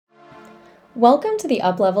Welcome to the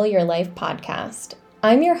Uplevel Your Life podcast.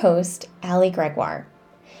 I'm your host, Allie Gregoire.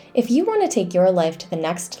 If you want to take your life to the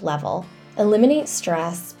next level, eliminate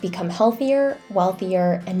stress, become healthier,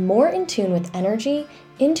 wealthier, and more in tune with energy,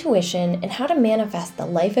 intuition, and how to manifest the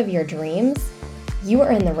life of your dreams, you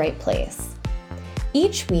are in the right place.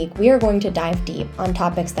 Each week, we are going to dive deep on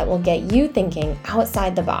topics that will get you thinking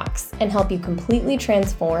outside the box and help you completely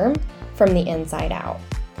transform from the inside out.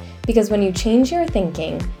 Because when you change your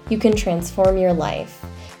thinking, you can transform your life,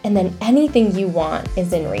 and then anything you want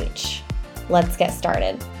is in reach. Let's get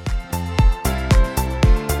started.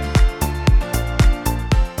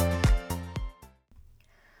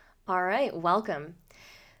 All right, welcome.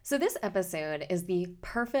 So this episode is the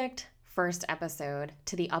perfect first episode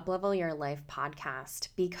to the Uplevel Your Life podcast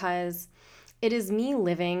because it is me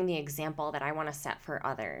living the example that I want to set for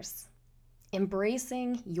others.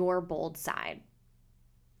 Embracing your bold side.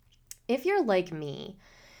 If you're like me,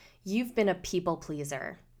 you've been a people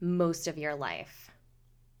pleaser most of your life.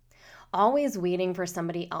 Always waiting for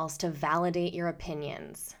somebody else to validate your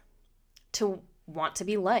opinions, to want to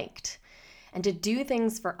be liked, and to do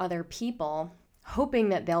things for other people, hoping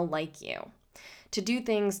that they'll like you. To do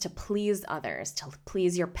things to please others, to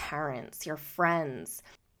please your parents, your friends,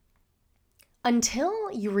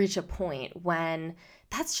 until you reach a point when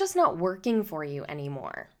that's just not working for you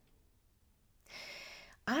anymore.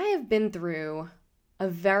 I have been through a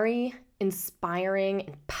very inspiring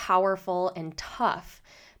and powerful and tough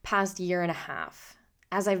past year and a half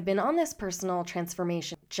as I've been on this personal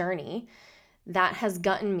transformation journey that has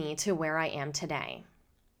gotten me to where I am today.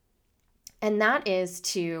 And that is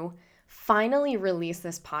to finally release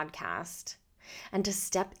this podcast and to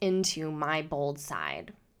step into my bold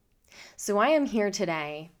side. So I am here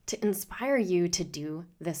today to inspire you to do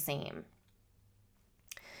the same.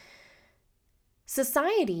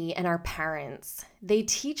 Society and our parents, they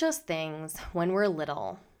teach us things when we're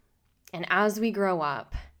little and as we grow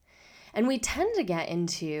up, and we tend to get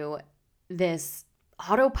into this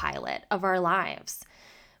autopilot of our lives,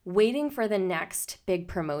 waiting for the next big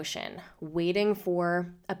promotion, waiting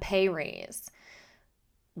for a pay raise,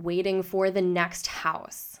 waiting for the next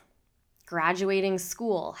house, graduating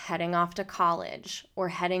school, heading off to college, or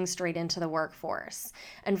heading straight into the workforce,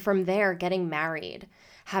 and from there getting married,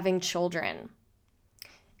 having children.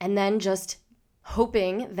 And then just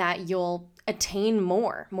hoping that you'll attain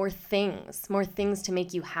more things to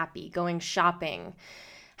make you happy, going shopping,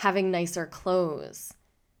 having nicer clothes.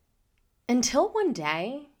 Until one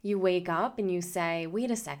day you wake up and you say, wait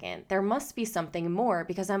a second, there must be something more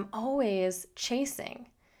because I'm always chasing.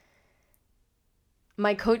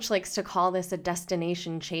 My coach likes to call this a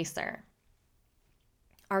destination chaser.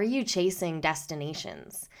 Are you chasing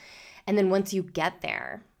destinations? And then once you get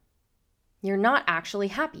there, you're not actually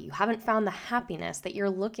happy. You haven't found the happiness that you're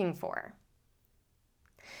looking for.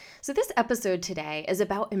 So this episode today is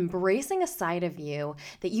about embracing a side of you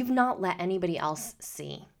that you've not let anybody else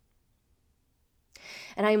see.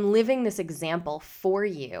 And I'm living this example for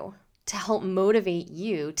you to help motivate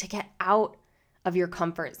you to get out of your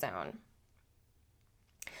comfort zone.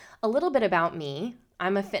 A little bit about me.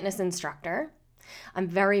 I'm a fitness instructor. I'm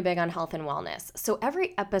very big on health and wellness. So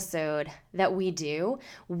every episode that we do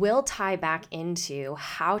will tie back into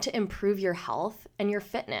how to improve your health and your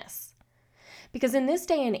fitness. Because in this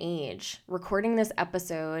day and age, recording this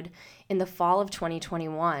episode in the fall of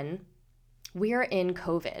 2021, we are in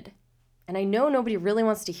COVID. And I know nobody really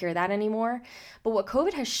wants to hear that anymore, but what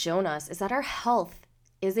COVID has shown us is that our health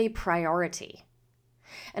is a priority.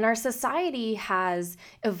 And our society has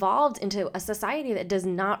evolved into a society that does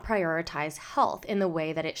not prioritize health in the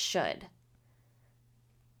way that it should.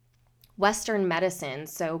 Western medicine,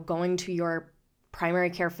 so going to your primary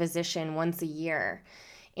care physician once a year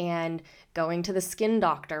and going to the skin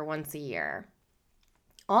doctor once a year.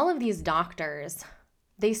 All of these doctors,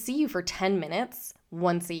 they see you for 10 minutes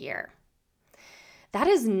once a year. That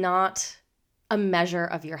is not a measure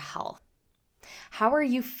of your health. How are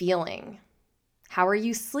you feeling? How are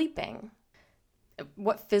you sleeping?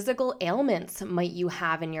 What physical ailments might you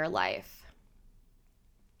have in your life?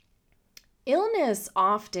 Illness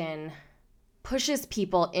often pushes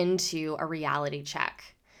people into a reality check.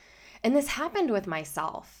 And this happened with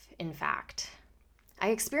myself, in fact. I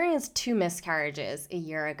experienced 2 miscarriages a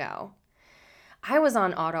year ago. I was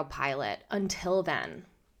on autopilot until then.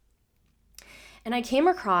 And I came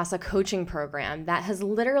across a coaching program that has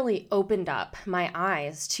literally opened up my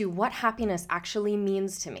eyes to what happiness actually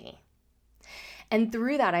means to me. And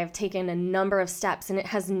through that, I've taken a number of steps, and it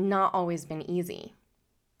has not always been easy.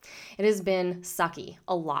 It has been sucky,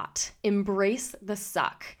 a lot. Embrace the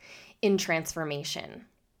suck in transformation.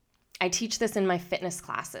 I teach this in my fitness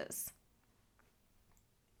classes.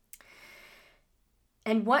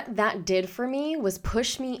 And what that did for me was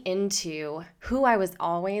push me into who I was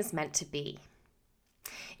always meant to be.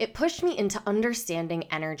 It pushed me into understanding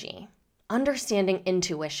energy, understanding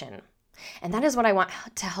intuition. And that is what I want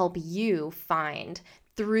to help you find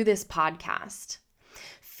through this podcast.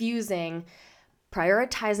 Fusing,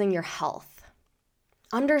 prioritizing your health,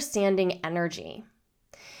 understanding energy.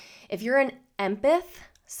 If you're an empath,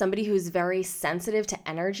 somebody who's very sensitive to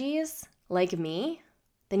energies like me,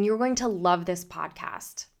 then you're going to love this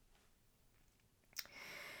podcast.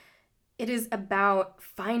 It is about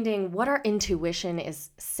finding what our intuition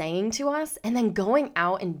is saying to us and then going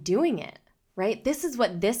out and doing it, right? This is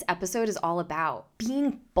what this episode is all about,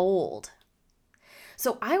 being bold.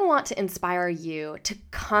 So I want to inspire you to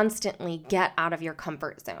constantly get out of your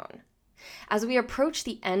comfort zone. As we approach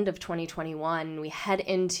the end of 2021, we head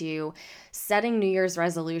into setting New Year's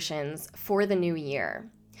resolutions for the new year,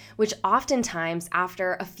 which oftentimes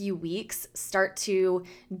after a few weeks start to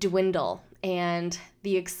dwindle and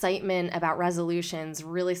the excitement about resolutions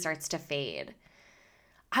really starts to fade.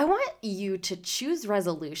 I want you to choose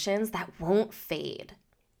resolutions that won't fade.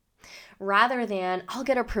 Rather than, I'll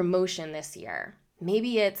get a promotion this year.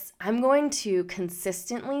 Maybe it's, I'm going to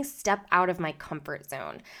consistently step out of my comfort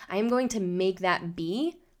zone. I am going to make that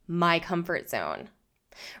be my comfort zone.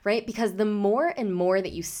 Right? Because the more and more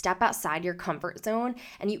that you step outside your comfort zone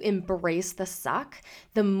and you embrace the suck,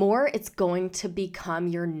 the more it's going to become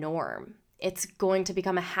your norm. It's going to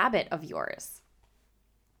become a habit of yours.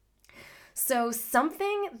 So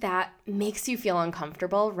something that makes you feel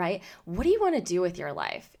uncomfortable, right? What do you want to do with your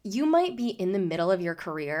life? You might be in the middle of your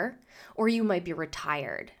career, or you might be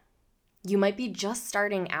retired. You might be just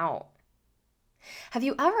starting out. Have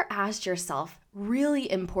you ever asked yourself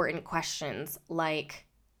really important questions like,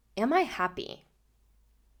 am I happy?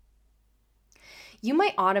 You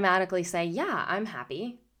might automatically say, yeah, I'm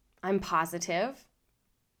happy. I'm positive.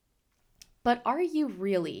 But are you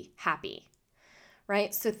really happy?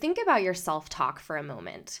 Right? So think about your self-talk for a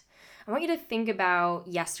moment. I want you to think about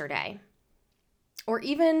yesterday or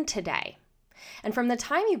even today. And from the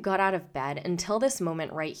time you got out of bed until this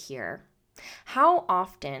moment right here, how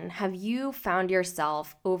often have you found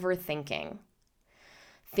yourself overthinking?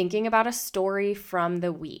 Thinking about a story from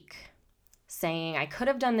the week, saying, I could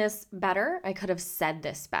have done this better, I could have said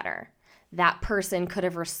this better. That person could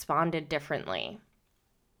have responded differently.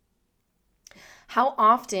 How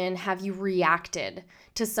often have you reacted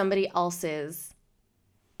to somebody else's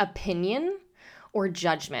opinion or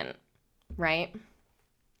judgment, right?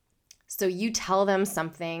 So you tell them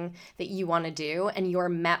something that you want to do and you're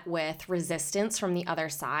met with resistance from the other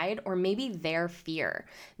side, or maybe their fear.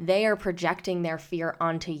 They are projecting their fear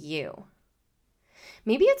onto you.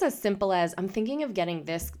 Maybe it's as simple as, I'm thinking of getting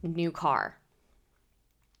this new car.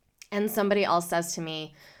 And somebody else says to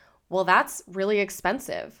me, well, that's really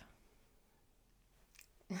expensive.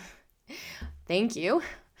 Thank you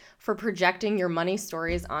for projecting your money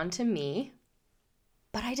stories onto me,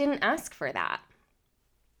 but I didn't ask for that.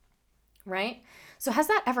 Right? So has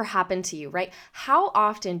that ever happened to you, right? How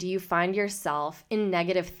often do you find yourself in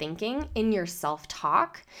negative thinking in your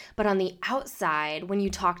self-talk, but on the outside, when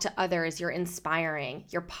you talk to others, you're inspiring,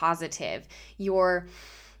 you're positive, you're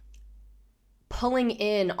pulling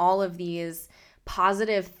in all of these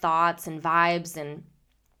positive thoughts and vibes and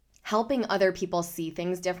helping other people see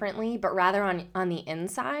things differently, but rather on the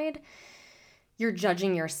inside, you're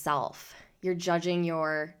judging yourself. You're judging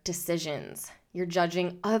your decisions. You're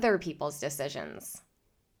judging other people's decisions.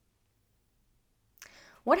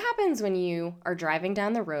 What happens when you are driving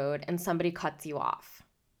down the road and somebody cuts you off?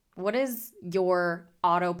 What is your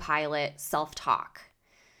autopilot self-talk?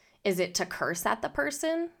 Is it to curse at the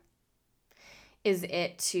person? Is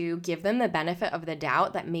it to give them the benefit of the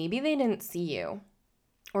doubt that maybe they didn't see you?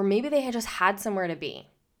 Or maybe they had just had somewhere to be,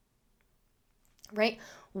 right?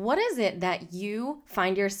 What is it that you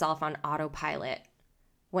find yourself on autopilot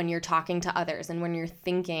when you're talking to others and when you're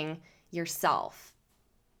thinking yourself?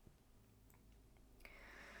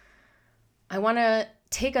 I want to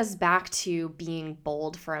take us back to being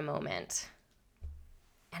bold for a moment.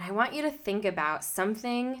 And I want you to think about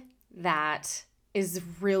something that is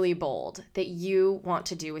really bold that you want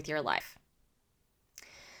to do with your life.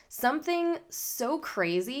 Something so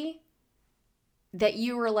crazy that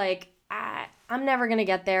you were like, I'm never going to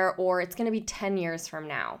get there, or it's going to be 10 years from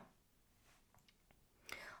now.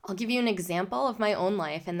 I'll give you an example of my own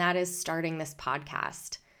life, and that is starting this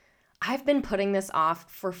podcast. I've been putting this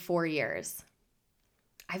off for 4 years.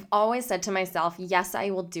 I've always said to myself, yes, I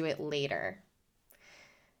will do it later.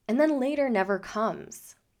 And then later never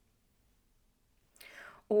comes.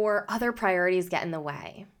 Or other priorities get in the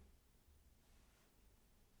way.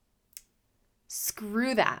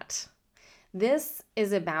 Screw that. This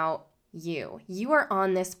is about you. You are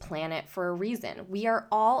on this planet for a reason. We are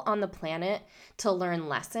all on the planet to learn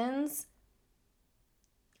lessons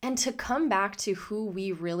and to come back to who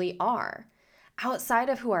we really are, outside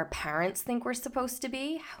of who our parents think we're supposed to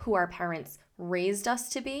be, who our parents raised us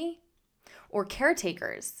to be, or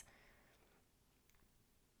caretakers,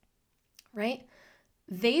 right?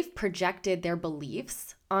 They've projected their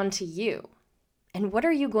beliefs onto you. And what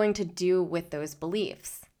are you going to do with those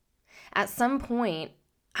beliefs? At some point,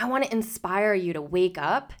 I want to inspire you to wake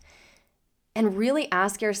up and really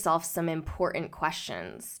ask yourself some important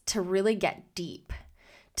questions, to really get deep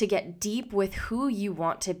with who you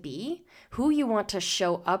want to be, who you want to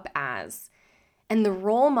show up as, and the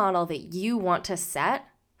role model that you want to set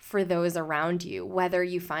for those around you, whether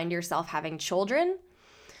you find yourself having children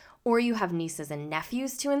or you have nieces and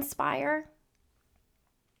nephews to inspire,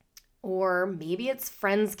 or maybe it's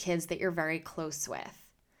friends' kids that you're very close with.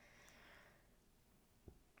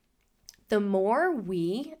 The more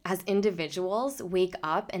we as individuals wake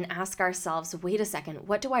up and ask ourselves, wait a second,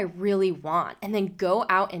 what do I really want? And then go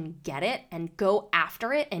out and get it and go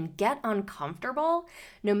after it and get uncomfortable,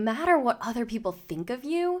 no matter what other people think of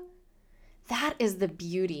you, that is the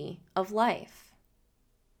beauty of life.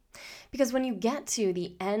 Because when you get to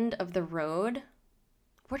the end of the road,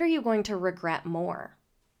 what are you going to regret more?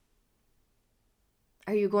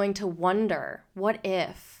 Are you going to wonder, what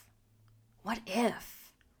if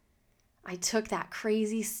I took that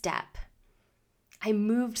crazy step? I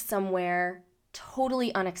moved somewhere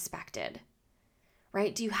totally unexpected,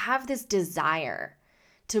 right? Do you have this desire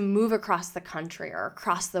to move across the country or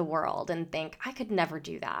across the world and think, I could never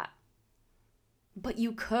do that? But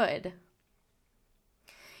you could.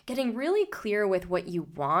 Getting really clear with what you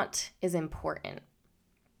want is important.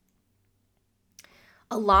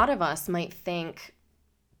 A lot of us might think,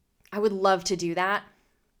 I would love to do that,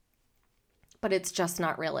 but it's just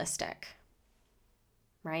not realistic,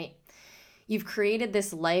 right? You've created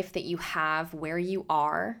this life that you have where you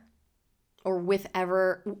are, or with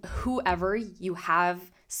whoever you have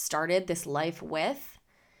started this life with,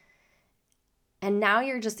 and now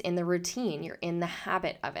you're just in the routine, you're in the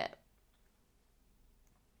habit of it.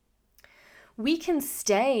 We can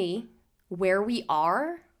stay where we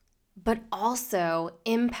are, but also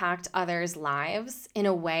impact others' lives in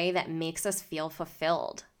a way that makes us feel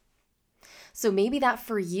fulfilled. So maybe that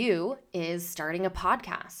for you is starting a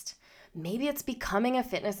podcast. Maybe it's becoming a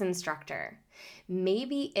fitness instructor.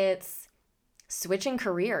 Maybe it's switching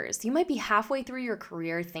careers. You might be halfway through your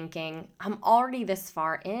career thinking, I'm already this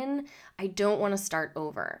far in, I don't want to start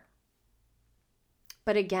over.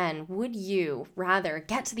 But again, would you rather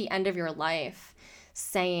get to the end of your life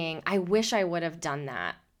saying, I wish I would have done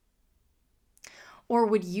that? Or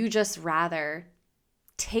would you just rather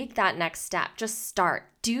take that next step? Just start.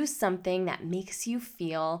 Do something that makes you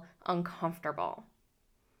feel uncomfortable.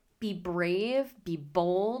 Be brave, be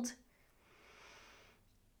bold.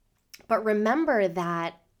 But remember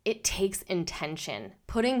that it takes intention,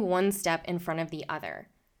 putting one step in front of the other.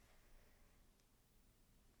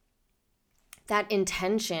 That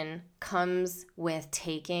intention comes with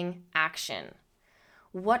taking action.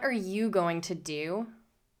 What are you going to do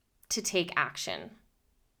to take action?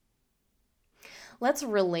 Let's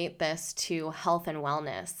relate this to health and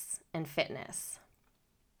wellness and fitness.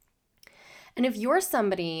 And if you're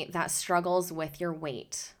somebody that struggles with your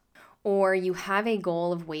weight, or you have a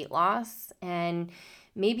goal of weight loss, and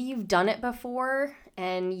maybe you've done it before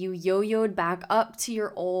and you yo-yoed back up to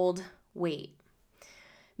your old weight.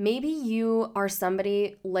 Maybe you are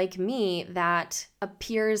somebody like me that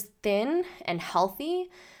appears thin and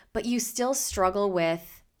healthy, but you still struggle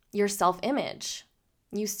with your self-image.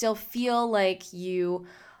 You still feel like you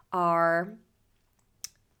are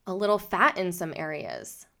a little fat in some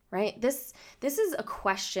areas, right? This is a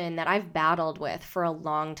question that I've battled with for a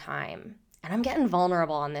long time. And I'm getting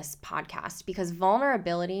vulnerable on this podcast because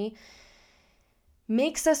vulnerability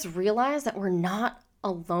makes us realize that we're not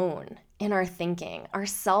alone in our thinking, our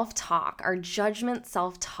self-talk, our judgment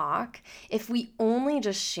self-talk. If we only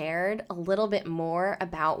just shared a little bit more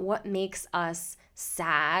about what makes us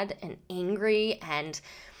sad and angry and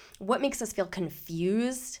what makes us feel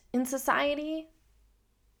confused in society,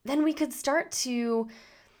 then we could start to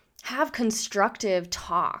have constructive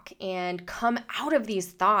talk and come out of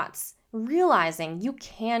these thoughts realizing you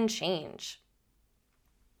can change.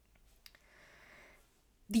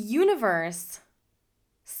 The universe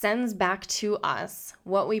sends back to us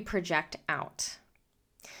what we project out.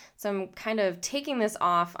 So I'm kind of taking this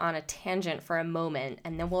off on a tangent for a moment,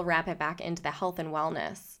 and then we'll wrap it back into the health and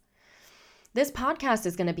wellness. This podcast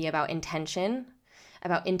is going to be about intention,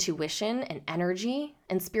 about intuition and energy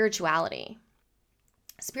and spirituality.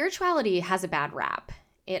 Spirituality has a bad rap.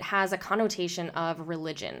 It has a connotation of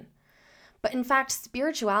religion. But in fact,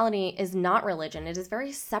 spirituality is not religion. It is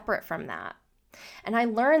very separate from that. And I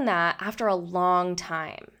learned that after a long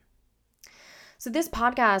time. So this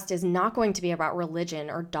podcast is not going to be about religion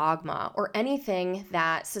or dogma or anything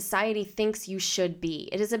that society thinks you should be.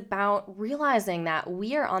 It is about realizing that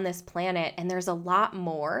we are on this planet and there's a lot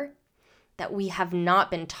more that we have not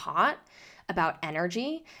been taught about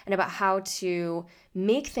energy and about how to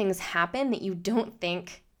make things happen that you don't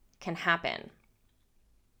think can happen.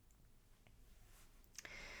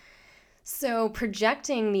 So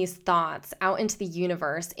projecting these thoughts out into the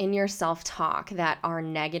universe in your self-talk that are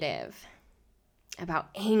negative, about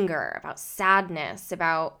anger, about sadness,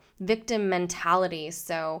 about victim mentality,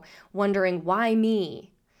 so wondering why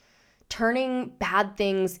me, turning bad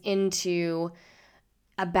things into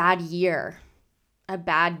a bad year, a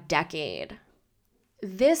bad decade.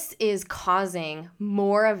 This is causing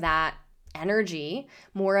more of that energy,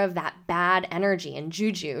 more of that bad energy and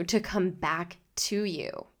juju to come back to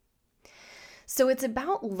you. So it's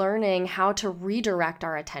about learning how to redirect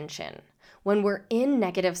our attention. When we're in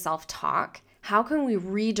negative self-talk, how can we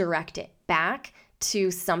redirect it back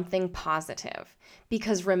to something positive?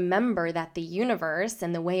 Because remember that the universe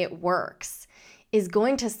and the way it works is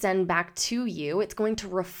going to send back to you, it's going to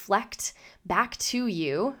reflect back to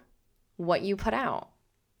you what you put out.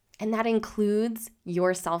 And that includes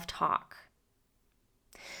your self-talk.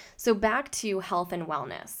 So back to health and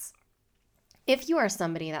wellness. If you are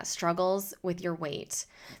somebody that struggles with your weight,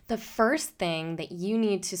 the first thing that you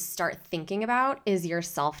need to start thinking about is your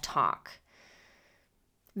self-talk.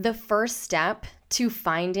 The first step to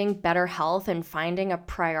finding better health and finding a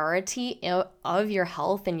priority of your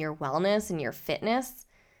health and your wellness and your fitness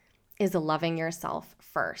is loving yourself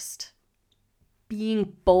first.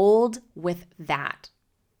 Being bold with that.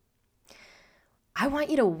 I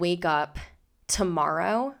want you to wake up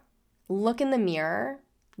tomorrow, look in the mirror,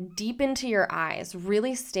 deep into your eyes,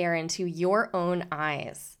 really stare into your own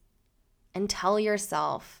eyes and tell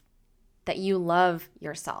yourself that you love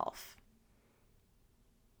yourself.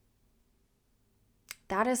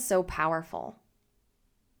 That is so powerful.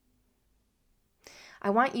 I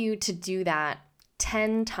want you to do that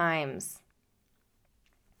 10 times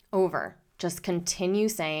over. Just continue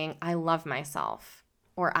saying, I love myself,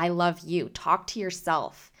 or I love you. Talk to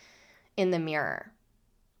yourself in the mirror.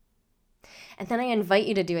 And then I invite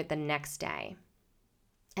you to do it the next day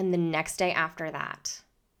and the next day after that.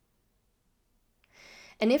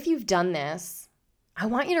 And if you've done this, I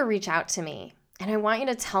want you to reach out to me and I want you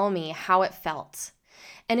to tell me how it felt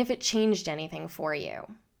and if it changed anything for you.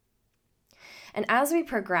 And as we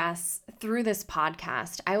progress through this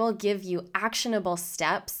podcast, I will give you actionable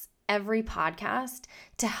steps every podcast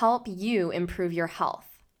to help you improve your health.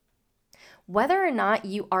 Whether or not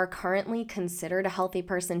you are currently considered a healthy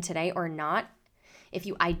person today or not, if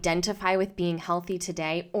you identify with being healthy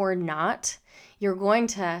today or not, you're going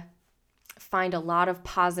to find a lot of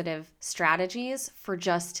positive strategies for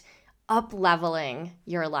just up-leveling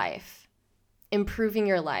your life, improving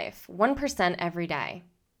your life 1% every day.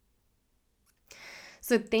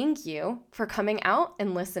 So thank you for coming out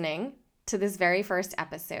and listening to this very first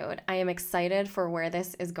episode. I am excited for where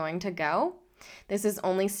this is going to go. This is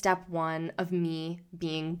only step one of me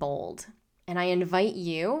being bold. And I invite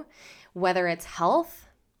you, whether it's health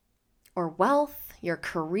or wealth, your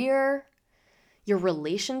career, your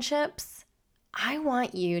relationships, I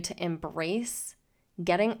want you to embrace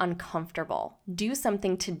getting uncomfortable. Do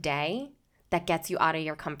something today that gets you out of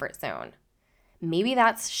your comfort zone. Maybe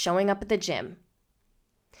that's showing up at the gym.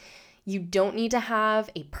 You don't need to have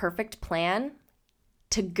a perfect plan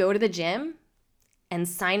to go to the gym and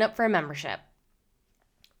sign up for a membership.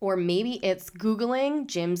 Or maybe it's Googling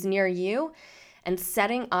gyms near you and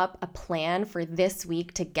setting up a plan for this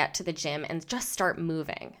week to get to the gym and just start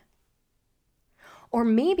moving. Or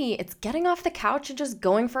maybe it's getting off the couch and just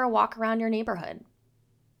going for a walk around your neighborhood.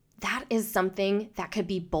 That is something that could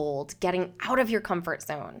be bold, getting out of your comfort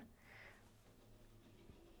zone.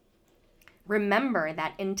 Remember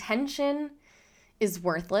that intention is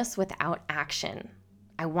worthless without action.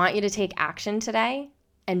 I want you to take action today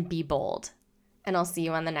and be bold. And I'll see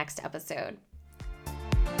you on the next episode.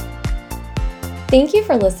 Thank you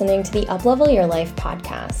for listening to the Uplevel Your Life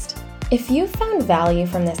podcast. If you found value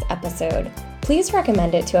from this episode, please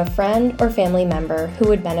recommend it to a friend or family member who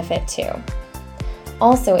would benefit too.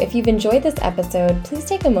 Also, if you've enjoyed this episode, please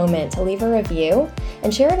take a moment to leave a review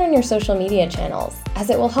and share it on your social media channels, as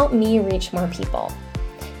it will help me reach more people.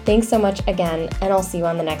 Thanks so much again, and I'll see you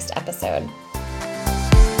on the next episode.